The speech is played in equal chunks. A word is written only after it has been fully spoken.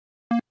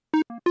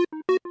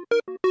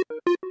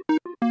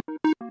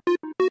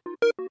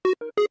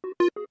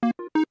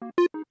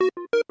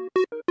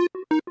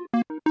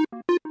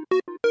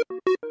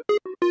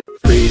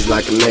Freeze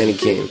like a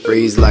mannequin,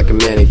 freeze like a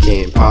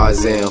mannequin.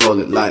 Pause and hold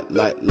it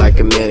like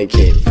a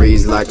mannequin.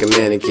 Freeze like a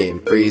mannequin,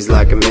 freeze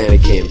like a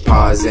mannequin.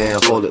 Pause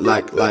and hold it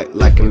like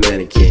a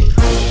mannequin.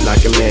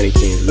 Like a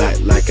mannequin,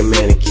 like a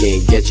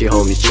mannequin. Get your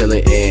homies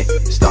chillin' and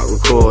start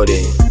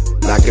recording.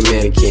 Like a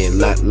mannequin,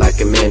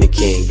 like a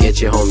mannequin.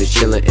 Get your homies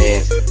chillin'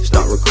 and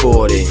start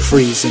recording.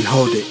 Freeze and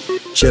hold it,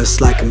 just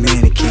like a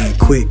mannequin.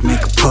 Quick,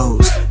 make a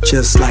pose,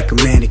 just like a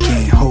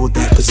mannequin. Hold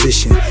that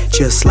position,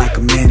 just like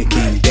a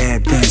mannequin.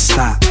 Dab, then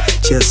stop,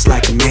 just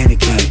like a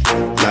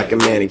mannequin. Like a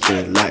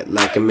mannequin,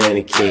 like a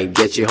mannequin.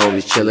 Get your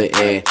homies chillin'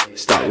 and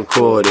start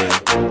recording.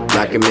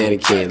 Like a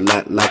mannequin,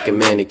 like a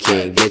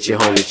mannequin. Get your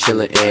homies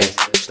chillin' and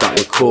start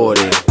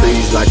recording.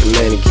 Freeze like a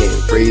mannequin,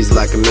 freeze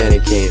like a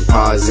mannequin.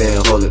 Pause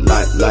and hold it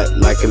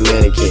like a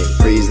mannequin.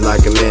 Freeze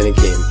like a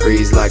mannequin,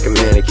 freeze like a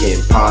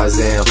mannequin. Pause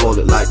and hold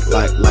it like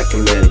a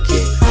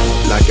mannequin.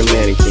 Like a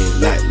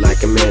mannequin,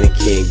 like a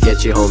mannequin.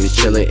 Get your homies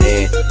chillin'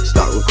 and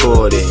start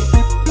recording.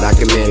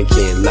 Like a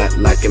mannequin,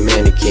 like a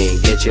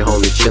mannequin. Get your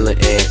homies chillin'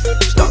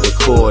 and start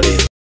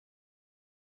recording.